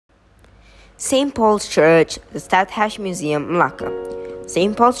St. Paul's Church, the Stadthuys Museum, Malacca.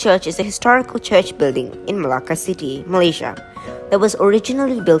 St. Paul's Church is a historical church building in Malacca City, Malaysia, that was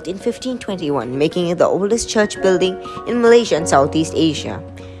originally built in 1521, making it the oldest church building in Malaysia and Southeast Asia.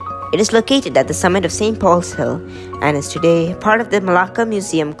 It is located at the summit of St. Paul's Hill and is today part of the Malacca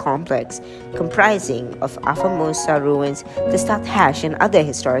Museum Complex, comprising of A Famosa ruins, the Stadthuys, and other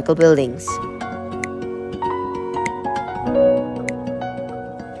historical buildings.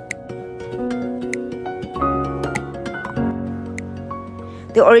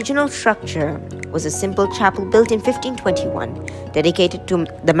 The original structure was a simple chapel built in 1521, dedicated to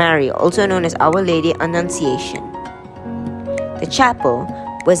the Mary, also known as Our Lady Annunciation. The chapel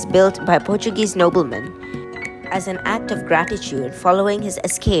was built by a Portuguese nobleman as an act of gratitude following his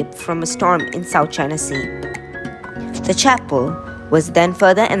escape from a storm in South China Sea. The chapel was then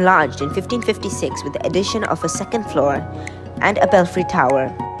further enlarged in 1556 with the addition of a second floor, and a belfry tower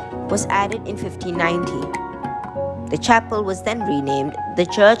was added in 1590. The chapel was then renamed the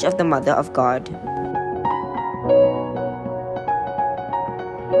Church of the Mother of God.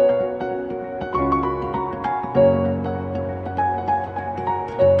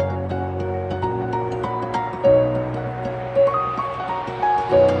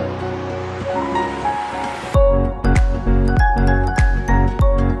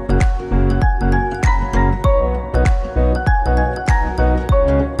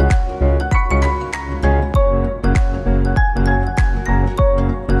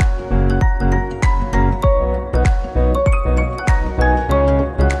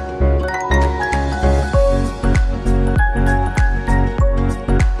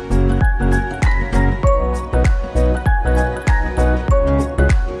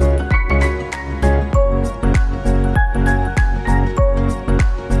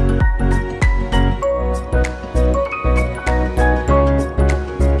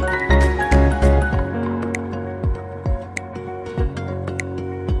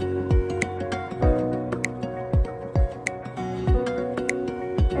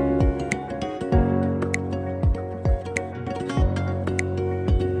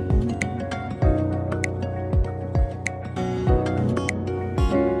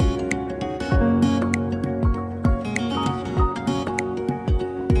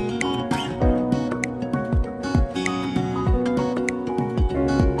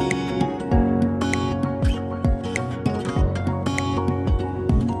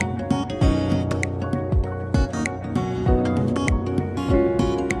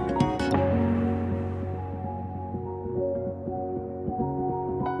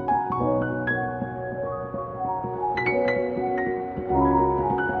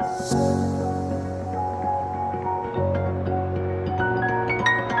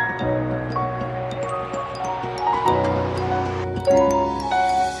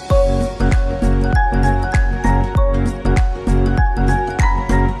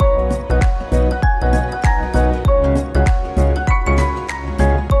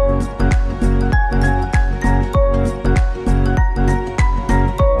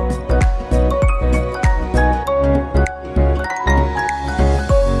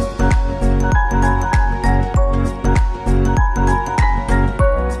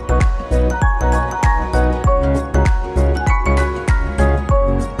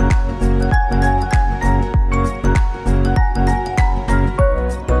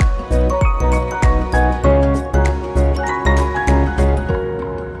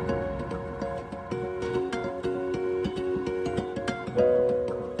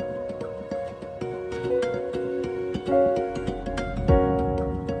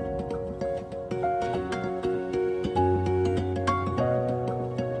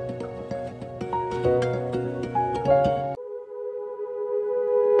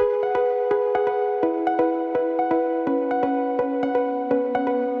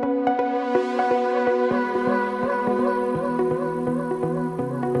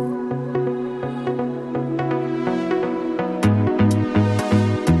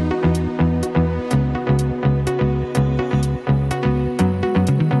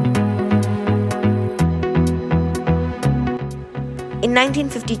 In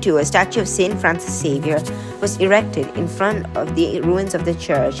 1952, a statue of Saint Francis Xavier was erected in front of the ruins of the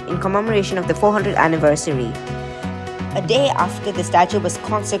church in commemoration of the 400th anniversary. A day after the statue was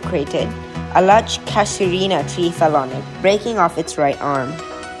consecrated, a large casuarina tree fell on it, breaking off its right arm.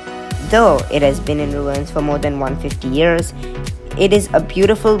 Though it has been in ruins for more than 150 years, it is a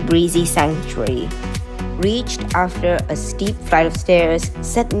beautiful breezy sanctuary, reached after a steep flight of stairs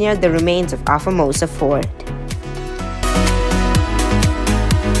set near the remains of A Famosa fort.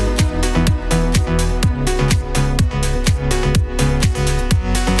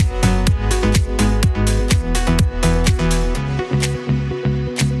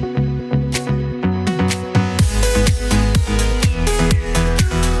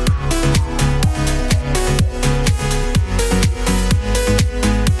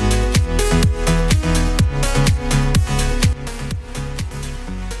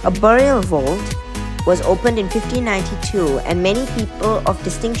 A burial vault was opened in 1592 and many people of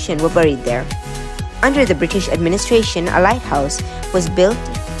distinction were buried there. Under the British administration, a lighthouse was built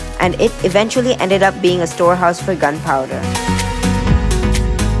and it eventually ended up being a storehouse for gunpowder.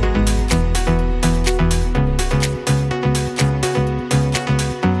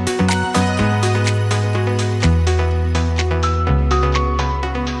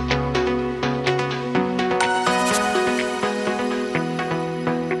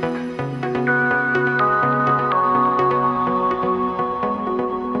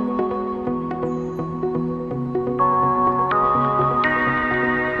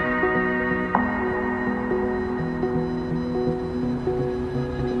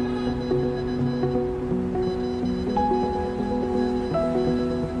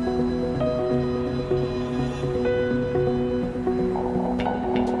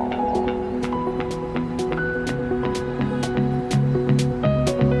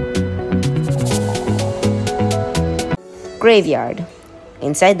 Graveyard.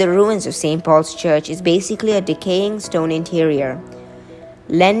 Inside the ruins of St. Paul's Church is basically a decaying stone interior.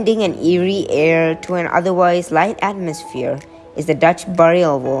 Lending an eerie air to an otherwise light atmosphere is the Dutch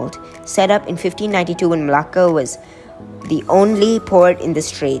burial vault, set up in 1592 when Malacca was the only port in the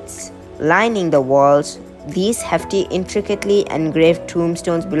Straits. Lining the walls, these hefty, intricately engraved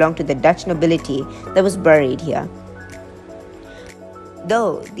tombstones belong to the Dutch nobility that was buried here.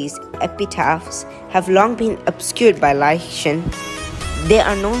 Though these epitaphs have long been obscured by litigation, they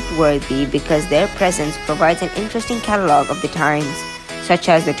are noteworthy because their presence provides an interesting catalogue of the times, such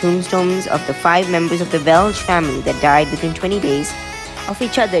as the tombstones of the 5 members of the Welsh family that died within 20 days of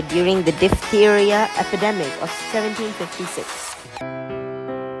each other during the diphtheria epidemic of 1756.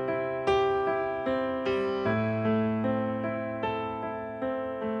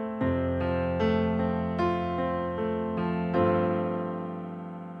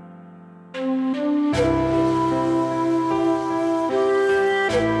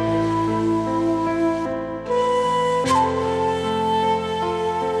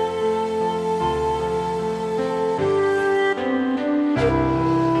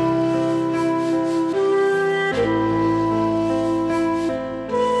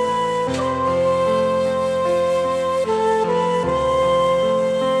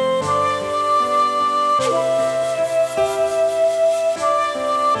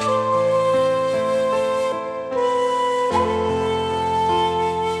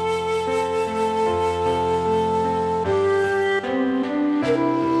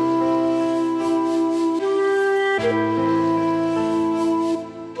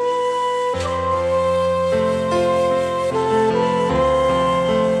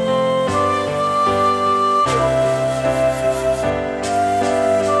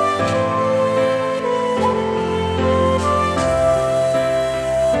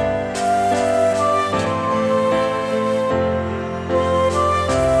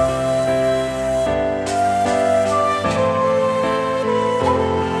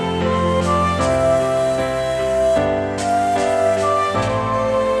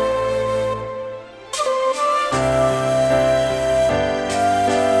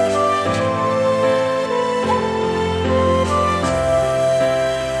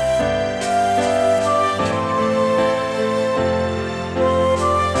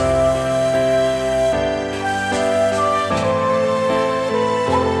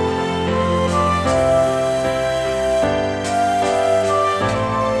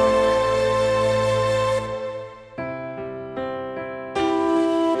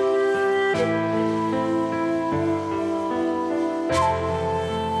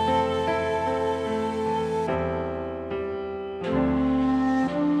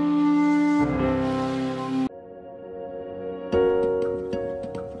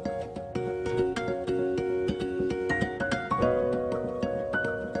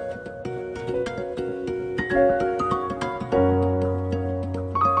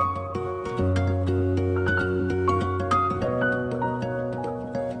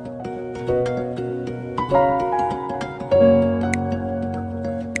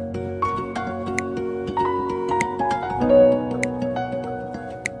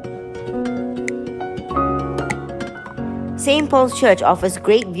 St. Paul's Church offers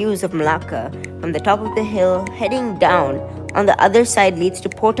great views of Malacca from the top of the hill. Heading down on the other side leads to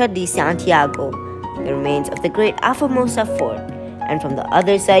Porta di Santiago, the remains of the great A Famosa fort, and from the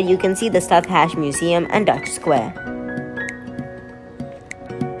other side you can see the Stadthuys Museum and Dutch Square.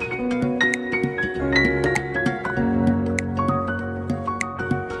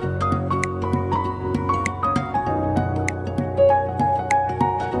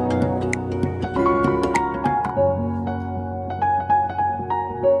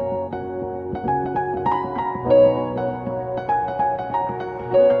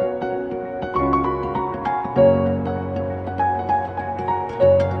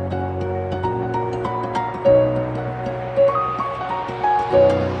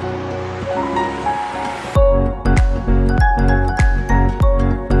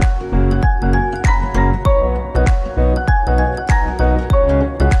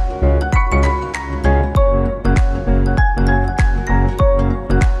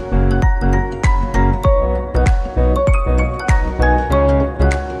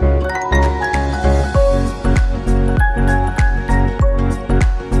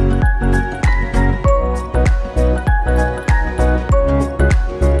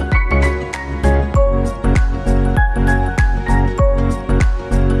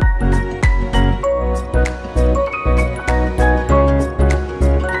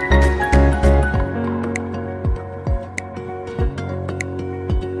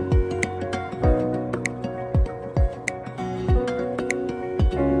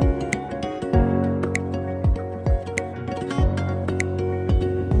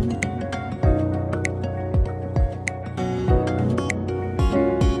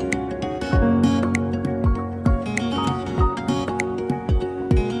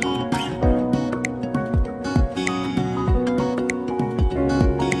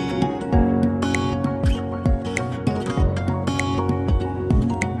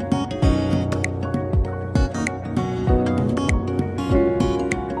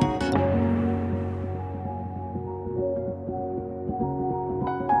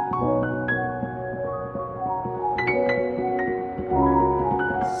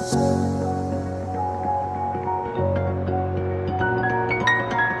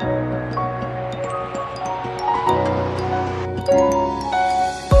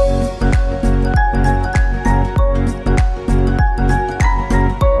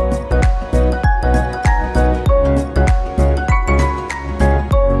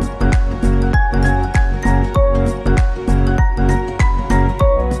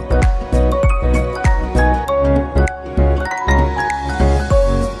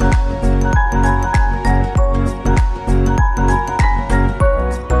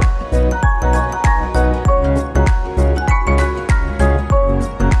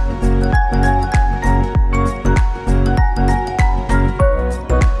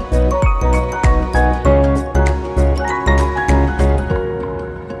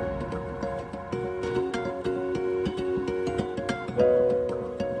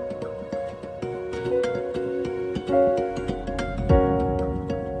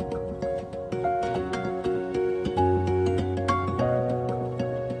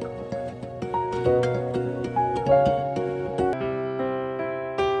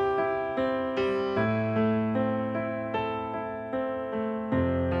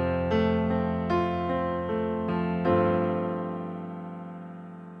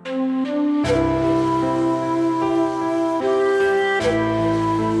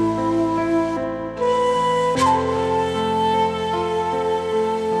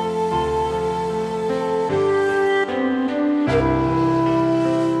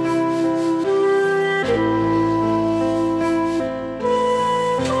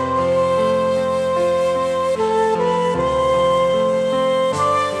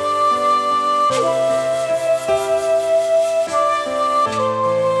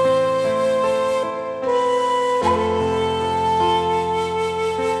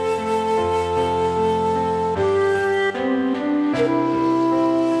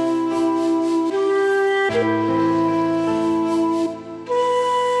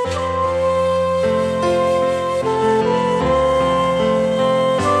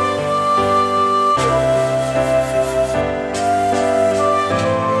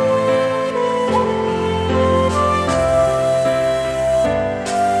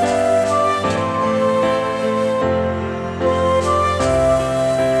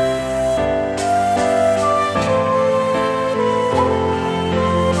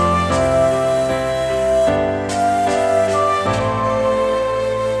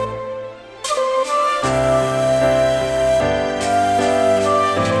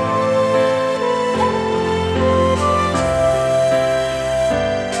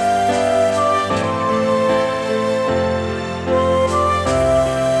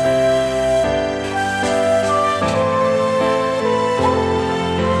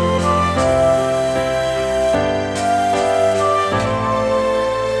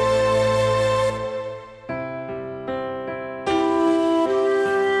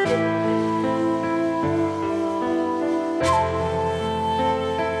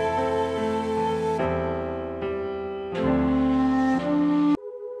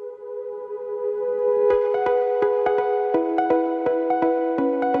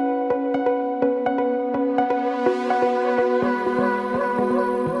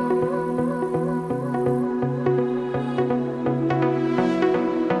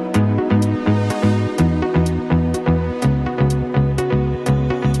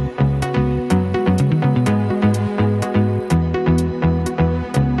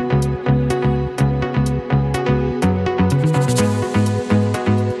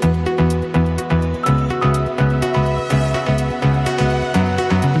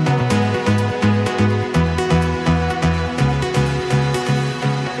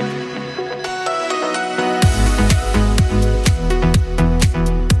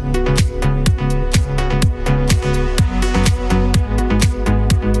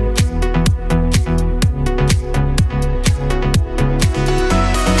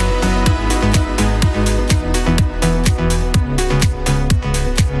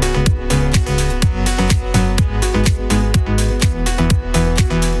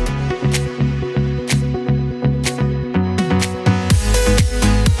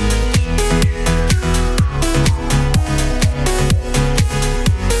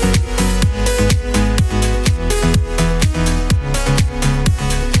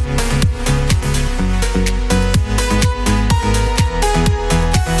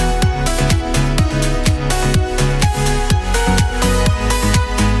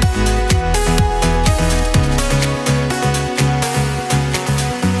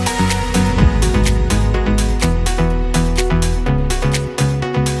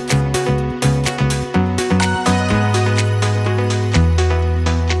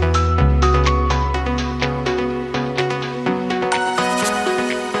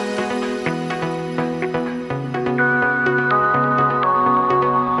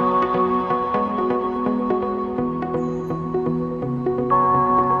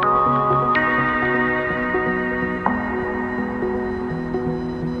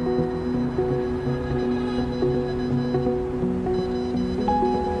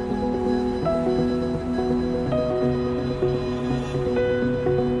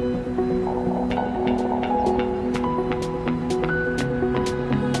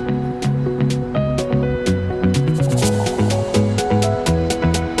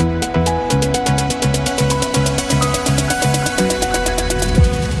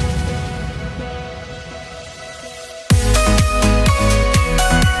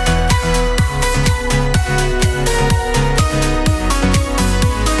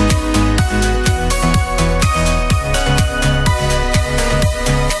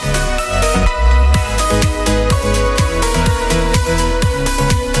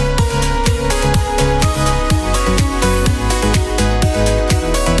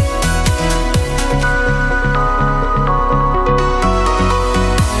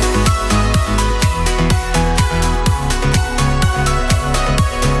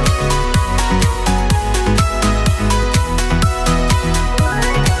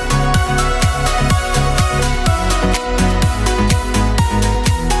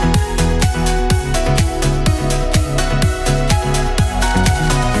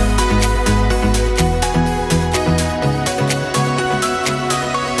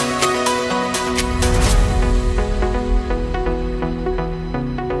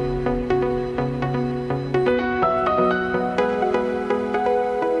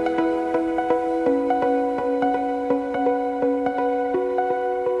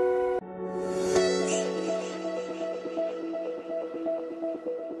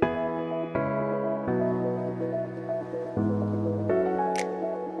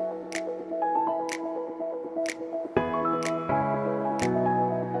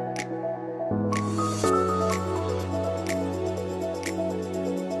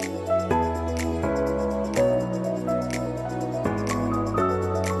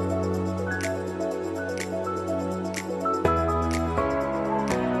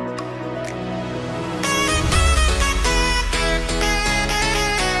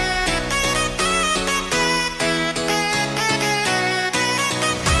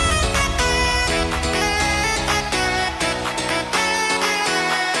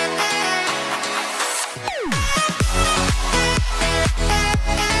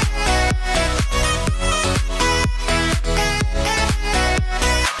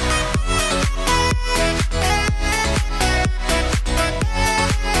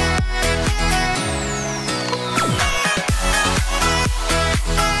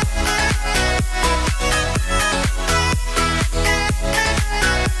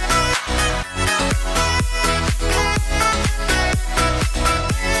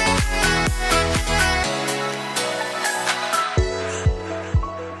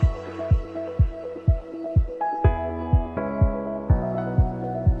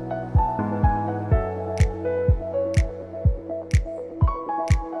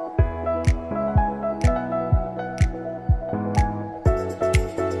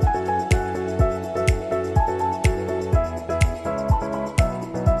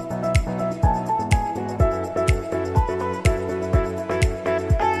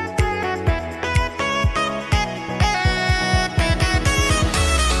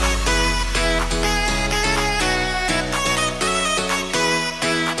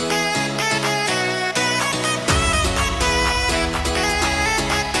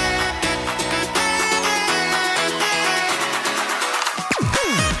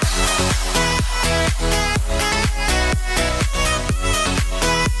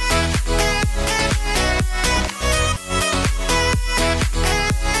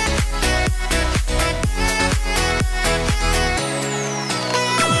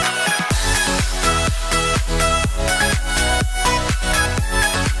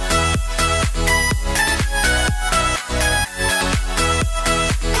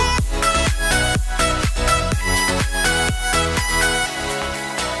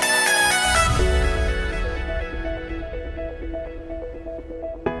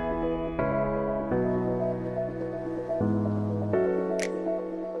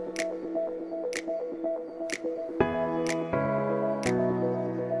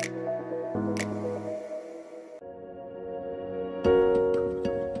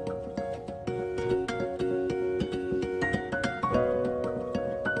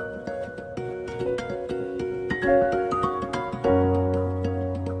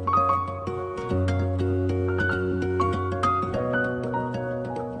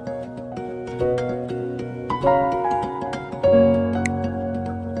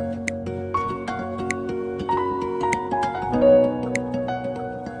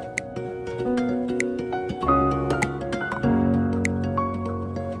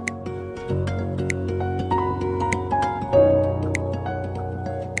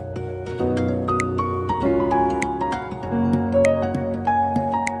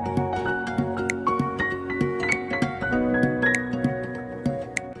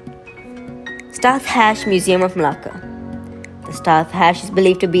 Stadthuys Museum of Malacca. The Stadthuys is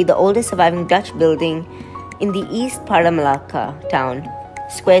believed to be the oldest surviving Dutch building in the east part of Malacca town.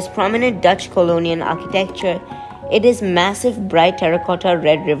 Square's prominent Dutch colonial architecture. It is massive bright terracotta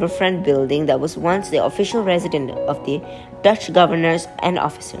red riverfront building that was once the official residence of the Dutch governors and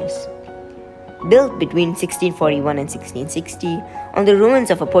officers. Built between 1641 and 1660 on the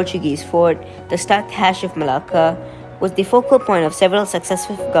ruins of a Portuguese fort, the Stadthuys of Malacca was the focal point of several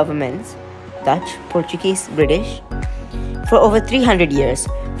successive governments, Dutch, Portuguese, British, for over 300 years,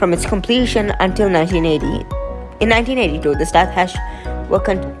 from its completion until 1980. In 1982, the Stadthuys were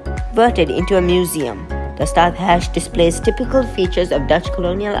converted into a museum. The Stadthuys displays typical features of Dutch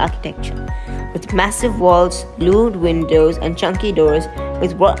colonial architecture, with massive walls, lued windows, and chunky doors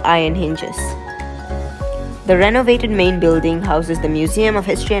with wrought iron hinges. The renovated main building houses the Museum of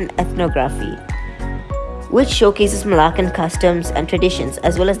History and Ethnography, which showcases Malaccan customs and traditions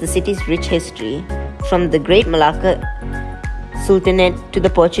as well as the city's rich history from the Great Malacca Sultanate to the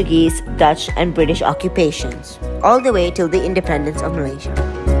Portuguese, Dutch, and British occupations, all the way till the independence of Malaysia.